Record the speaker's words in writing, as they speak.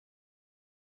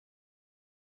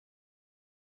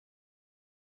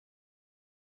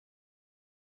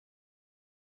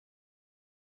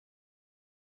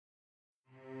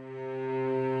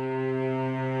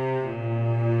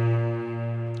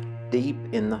Deep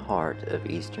in the heart of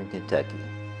eastern Kentucky,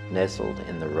 nestled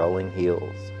in the rolling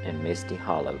hills and misty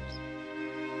hollows,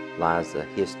 lies a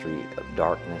history of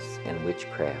darkness and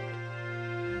witchcraft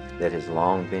that has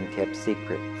long been kept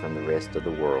secret from the rest of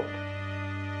the world.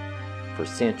 For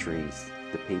centuries,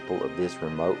 the people of this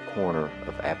remote corner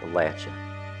of Appalachia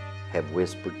have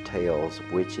whispered tales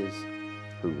of witches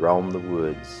who roam the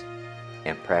woods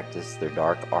and practice their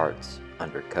dark arts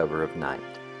under cover of night.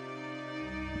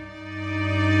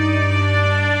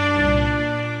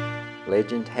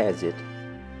 Legend has it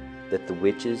that the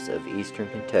witches of eastern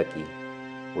Kentucky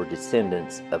were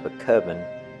descendants of a coven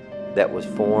that was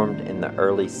formed in the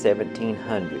early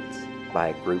 1700s by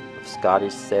a group of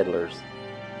Scottish settlers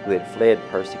who had fled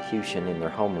persecution in their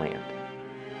homeland.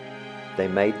 They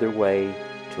made their way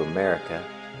to America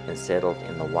and settled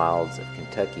in the wilds of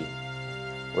Kentucky,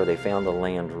 where they found a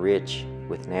land rich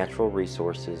with natural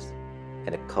resources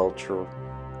and a culture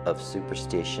of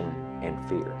superstition and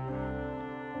fear.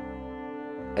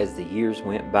 As the years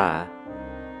went by,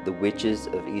 the witches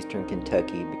of eastern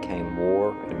Kentucky became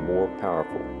more and more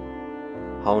powerful,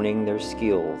 honing their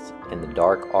skills in the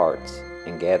dark arts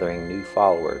and gathering new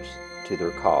followers to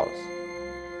their cause.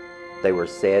 They were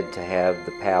said to have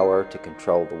the power to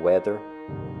control the weather,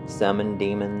 summon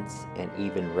demons, and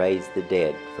even raise the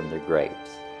dead from their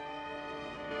graves.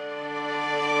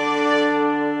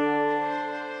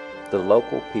 The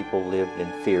local people lived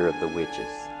in fear of the witches,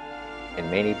 and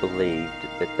many believed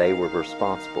that they were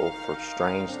responsible for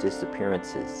strange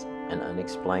disappearances and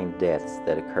unexplained deaths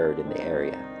that occurred in the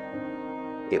area.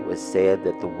 It was said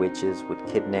that the witches would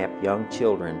kidnap young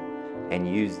children and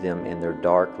use them in their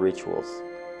dark rituals,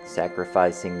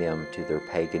 sacrificing them to their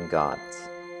pagan gods.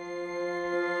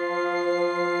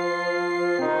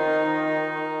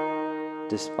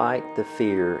 Despite the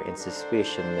fear and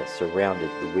suspicion that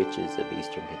surrounded the witches of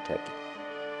eastern Kentucky,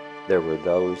 there were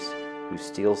those who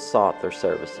still sought their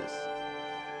services.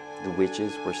 The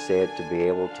witches were said to be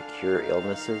able to cure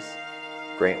illnesses,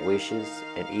 grant wishes,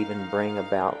 and even bring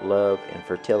about love and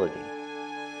fertility.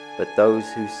 But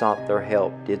those who sought their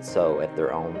help did so at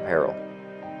their own peril,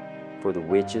 for the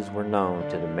witches were known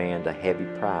to demand a heavy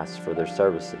price for their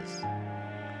services,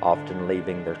 often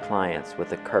leaving their clients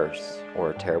with a curse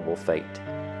or a terrible fate.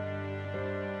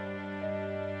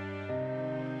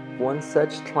 One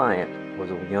such client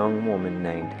was a young woman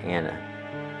named Anna,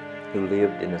 who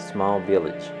lived in a small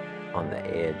village on the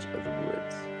edge of the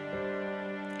woods.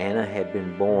 Anna had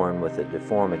been born with a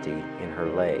deformity in her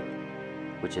leg,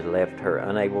 which had left her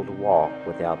unable to walk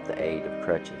without the aid of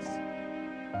crutches.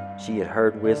 She had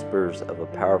heard whispers of a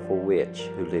powerful witch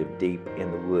who lived deep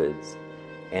in the woods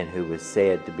and who was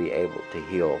said to be able to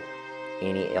heal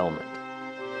any ailment.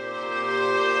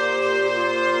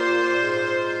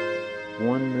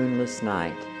 One moonless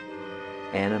night,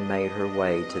 Anna made her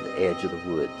way to the edge of the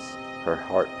woods, her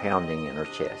heart pounding in her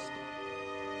chest.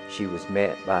 She was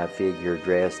met by a figure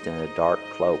dressed in a dark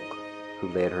cloak who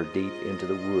led her deep into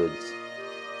the woods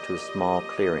to a small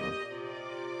clearing.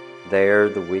 There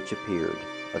the witch appeared,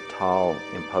 a tall,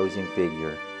 imposing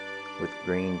figure with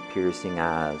green, piercing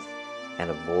eyes and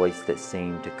a voice that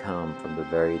seemed to come from the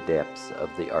very depths of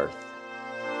the earth.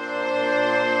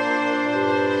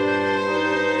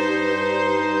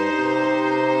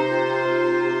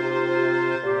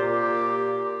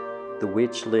 The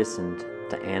witch listened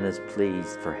to Anna's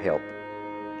pleas for help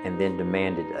and then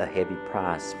demanded a heavy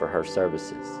price for her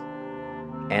services.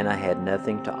 Anna had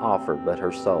nothing to offer but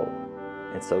her soul,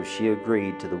 and so she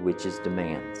agreed to the witch's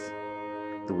demands.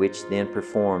 The witch then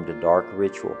performed a dark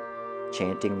ritual,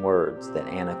 chanting words that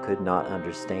Anna could not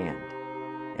understand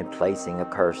and placing a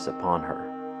curse upon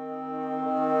her.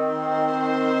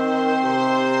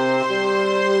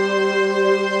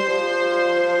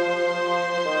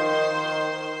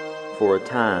 For a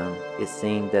time, it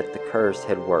seemed that the curse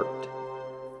had worked.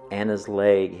 Anna's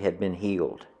leg had been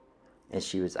healed, and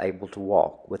she was able to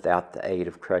walk without the aid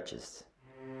of crutches.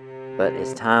 But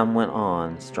as time went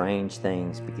on, strange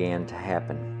things began to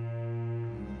happen.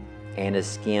 Anna's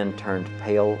skin turned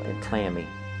pale and clammy,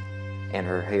 and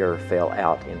her hair fell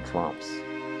out in clumps.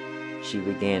 She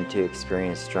began to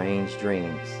experience strange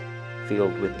dreams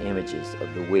filled with images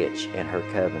of the witch and her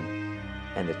coven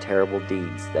and the terrible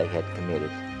deeds they had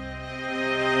committed.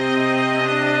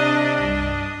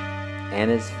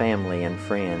 Anna's family and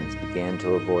friends began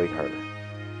to avoid her,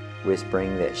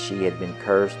 whispering that she had been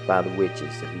cursed by the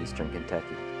witches of eastern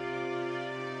Kentucky.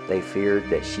 They feared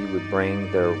that she would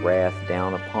bring their wrath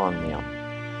down upon them,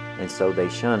 and so they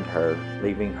shunned her,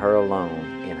 leaving her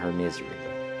alone in her misery.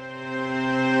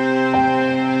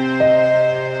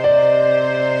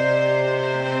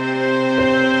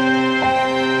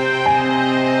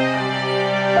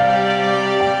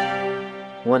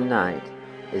 One night,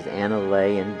 as Anna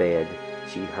lay in bed,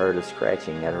 she heard a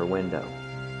scratching at her window.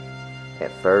 At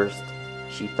first,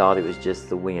 she thought it was just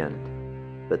the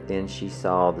wind, but then she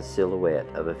saw the silhouette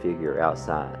of a figure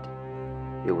outside.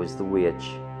 It was the witch,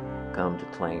 come to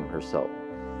claim her soul.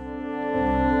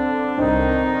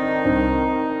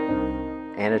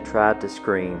 Anna tried to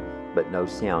scream, but no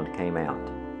sound came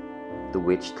out. The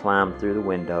witch climbed through the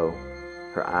window,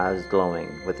 her eyes glowing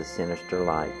with a sinister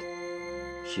light.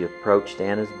 She approached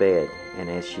Anna's bed, and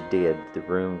as she did, the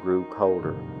room grew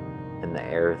colder and the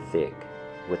air thick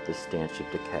with the stench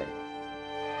of decay.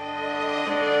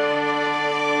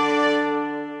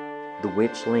 The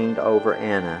witch leaned over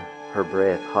Anna, her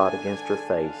breath hot against her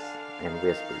face, and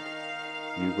whispered,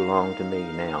 "You belong to me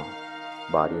now,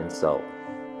 body and soul."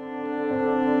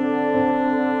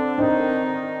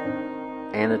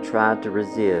 Anna tried to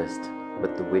resist,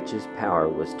 but the witch's power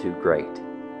was too great.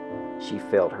 She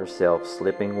felt herself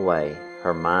slipping away,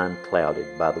 her mind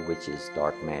clouded by the witch's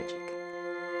dark magic.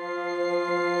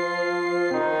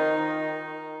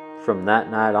 From that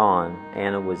night on,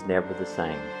 Anna was never the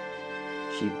same.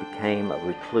 She became a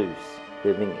recluse,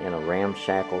 living in a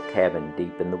ramshackle cabin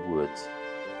deep in the woods.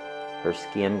 Her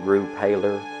skin grew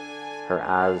paler, her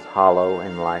eyes hollow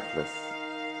and lifeless.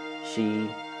 She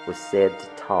was said to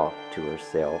talk to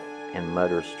herself and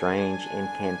mutter strange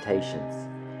incantations,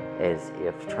 as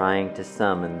if trying to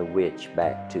summon the witch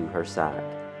back to her side.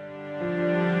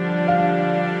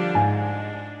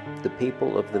 The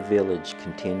people of the village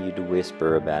continued to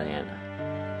whisper about Anna,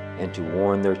 and to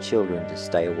warn their children to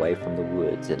stay away from the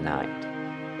woods at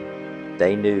night.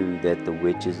 They knew that the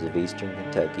witches of eastern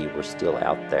Kentucky were still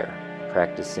out there,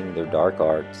 practicing their dark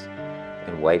arts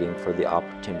and waiting for the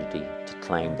opportunity to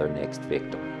claim their next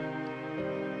victim.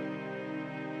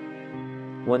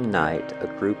 One night, a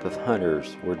group of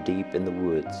hunters were deep in the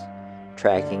woods,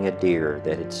 tracking a deer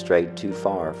that had strayed too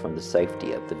far from the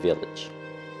safety of the village.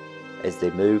 As they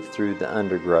moved through the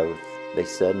undergrowth, they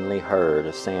suddenly heard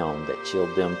a sound that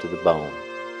chilled them to the bone.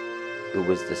 It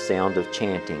was the sound of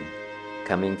chanting,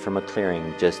 coming from a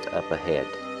clearing just up ahead.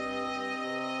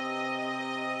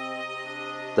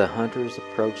 The hunters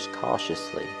approached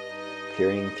cautiously,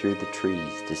 peering through the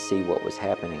trees to see what was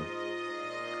happening.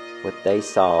 What they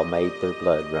saw made their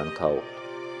blood run cold.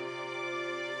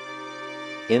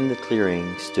 In the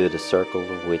clearing stood a circle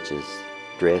of witches,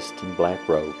 dressed in black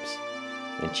robes,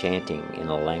 and chanting in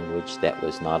a language that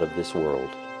was not of this world.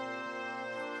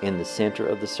 In the center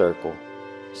of the circle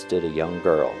stood a young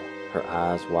girl, her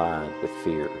eyes wide with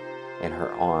fear and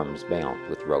her arms bound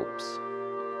with ropes.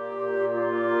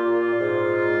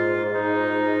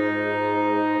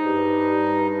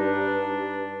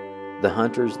 The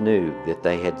hunters knew that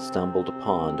they had stumbled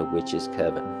upon a witch's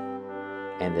coven,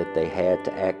 and that they had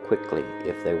to act quickly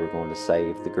if they were going to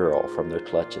save the girl from their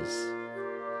clutches.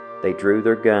 They drew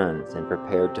their guns and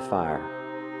prepared to fire,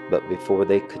 but before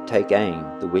they could take aim,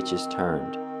 the witches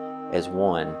turned as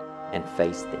one and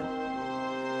faced them.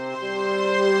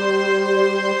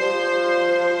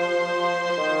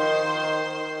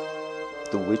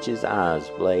 The witches' eyes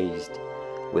blazed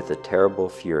with a terrible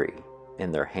fury,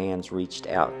 and their hands reached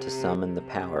out to summon the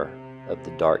power of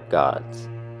the dark gods.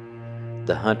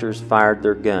 The hunters fired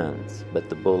their guns, but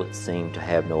the bullets seemed to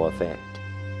have no effect.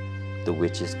 The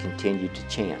witches continued to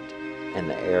chant, and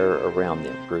the air around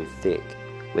them grew thick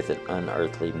with an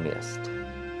unearthly mist.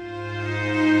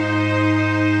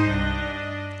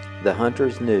 The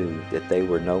hunters knew that they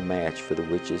were no match for the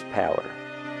witches' power,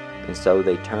 and so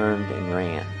they turned and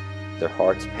ran, their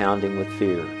hearts pounding with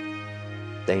fear.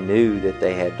 They knew that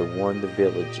they had to warn the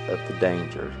village of the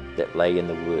danger that lay in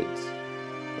the woods,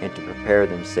 and to prepare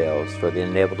themselves for the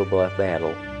inevitable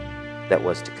battle that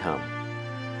was to come.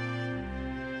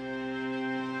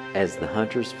 As the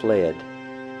hunters fled,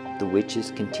 the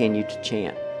witches continued to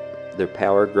chant, their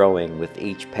power growing with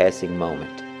each passing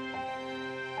moment.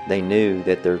 They knew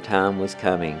that their time was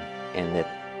coming, and that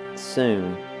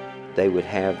soon they would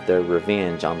have their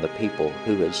revenge on the people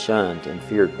who had shunned and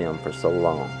feared them for so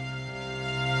long.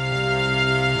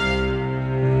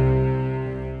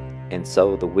 And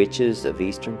so the witches of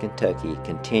eastern Kentucky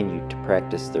continued to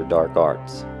practice their dark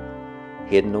arts,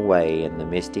 hidden away in the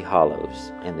misty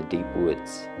hollows and the deep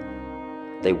woods.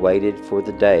 They waited for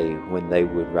the day when they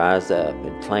would rise up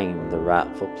and claim the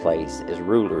rightful place as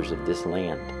rulers of this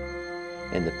land,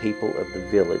 and the people of the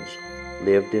village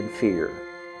lived in fear,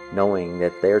 knowing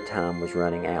that their time was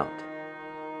running out.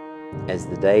 As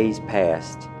the days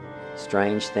passed,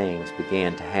 strange things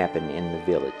began to happen in the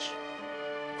village.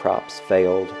 Crops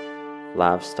failed,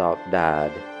 livestock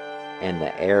died, and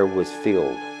the air was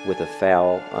filled with a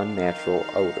foul, unnatural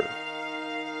odor.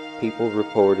 people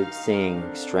reported seeing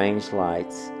strange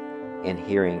lights and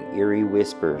hearing eerie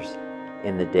whispers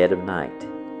in the dead of night.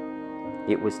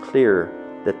 It was clear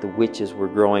that the witches were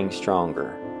growing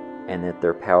stronger and that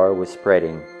their power was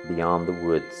spreading beyond the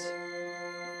woods.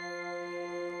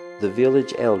 The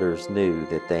village elders knew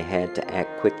that they had to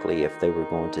act quickly if they were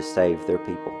going to save their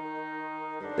people.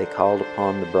 They called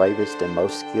upon the bravest and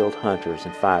most skilled hunters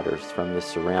and fighters from the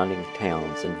surrounding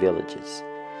towns and villages,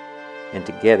 and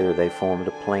together they formed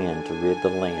a plan to rid the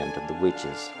land of the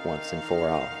witches once and for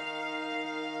all.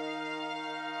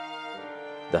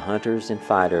 The hunters and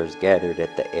fighters gathered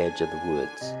at the edge of the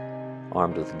woods,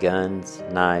 armed with guns,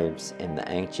 knives, and the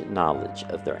ancient knowledge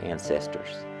of their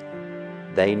ancestors.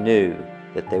 They knew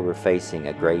that they were facing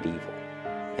a great evil,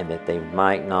 and that they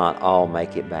might not all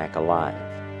make it back alive.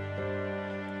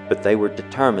 But they were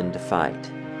determined to fight,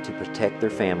 to protect their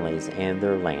families and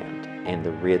their land, and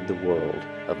to rid the world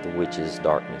of the witches'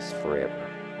 darkness forever.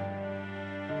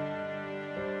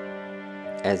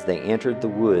 As they entered the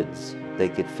woods, they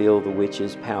could feel the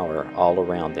witches' power all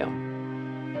around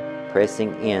them,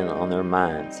 pressing in on their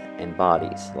minds and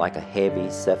bodies like a heavy,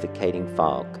 suffocating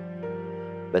fog.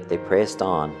 But they pressed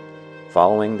on,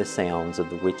 following the sounds of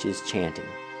the witches chanting,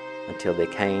 until they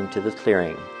came to the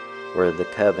clearing where the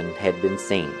coven had been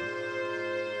seen.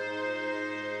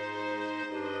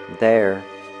 There,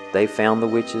 they found the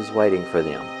witches waiting for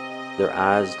them, their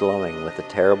eyes glowing with a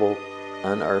terrible,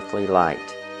 unearthly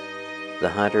light. The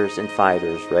hunters and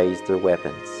fighters raised their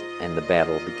weapons, and the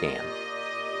battle began.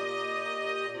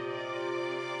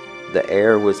 The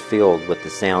air was filled with the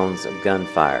sounds of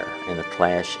gunfire and the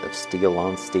clash of steel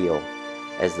on steel,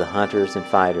 as the hunters and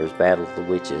fighters battled the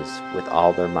witches with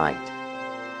all their might.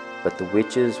 But the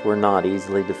witches were not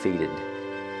easily defeated.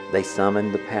 They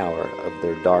summoned the power of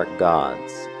their dark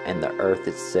gods, and the earth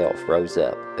itself rose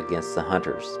up against the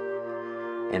hunters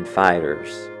and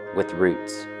fighters with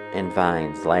roots and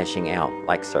vines lashing out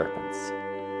like serpents.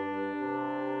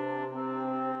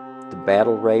 The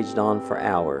battle raged on for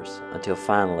hours until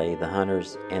finally the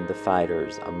hunters and the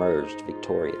fighters emerged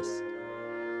victorious.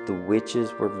 The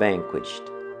witches were vanquished,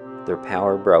 their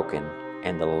power broken,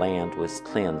 and the land was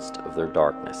cleansed of their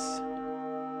darkness.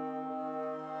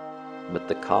 But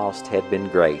the cost had been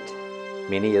great.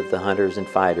 Many of the hunters and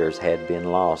fighters had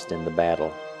been lost in the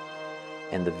battle,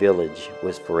 and the village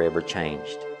was forever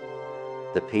changed.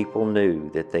 The people knew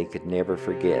that they could never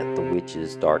forget the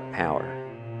witches' dark power,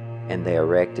 and they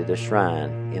erected a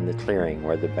shrine in the clearing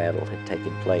where the battle had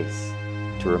taken place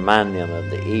to remind them of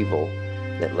the evil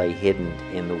that lay hidden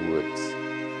in the woods.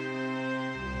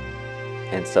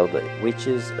 And so the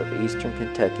witches of eastern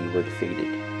Kentucky were defeated,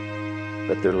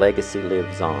 but their legacy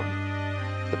lives on.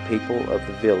 The people of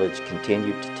the village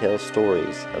continued to tell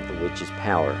stories of the witches'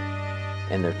 power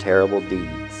and their terrible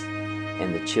deeds,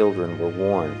 and the children were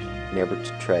warned never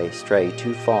to stray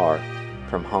too far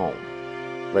from home,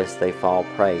 lest they fall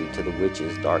prey to the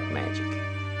witches' dark magic.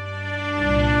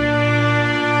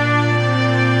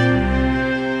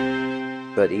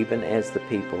 But even as the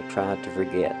people tried to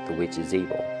forget the witches'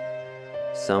 evil,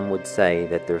 some would say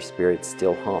that their spirits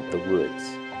still haunt the woods,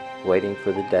 waiting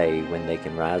for the day when they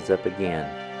can rise up again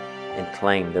and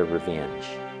claim their revenge.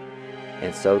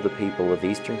 And so the people of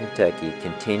eastern Kentucky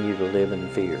continue to live in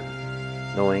fear,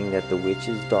 knowing that the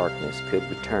witches' darkness could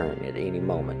return at any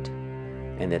moment,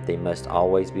 and that they must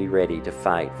always be ready to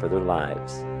fight for their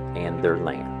lives and their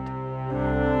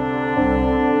land.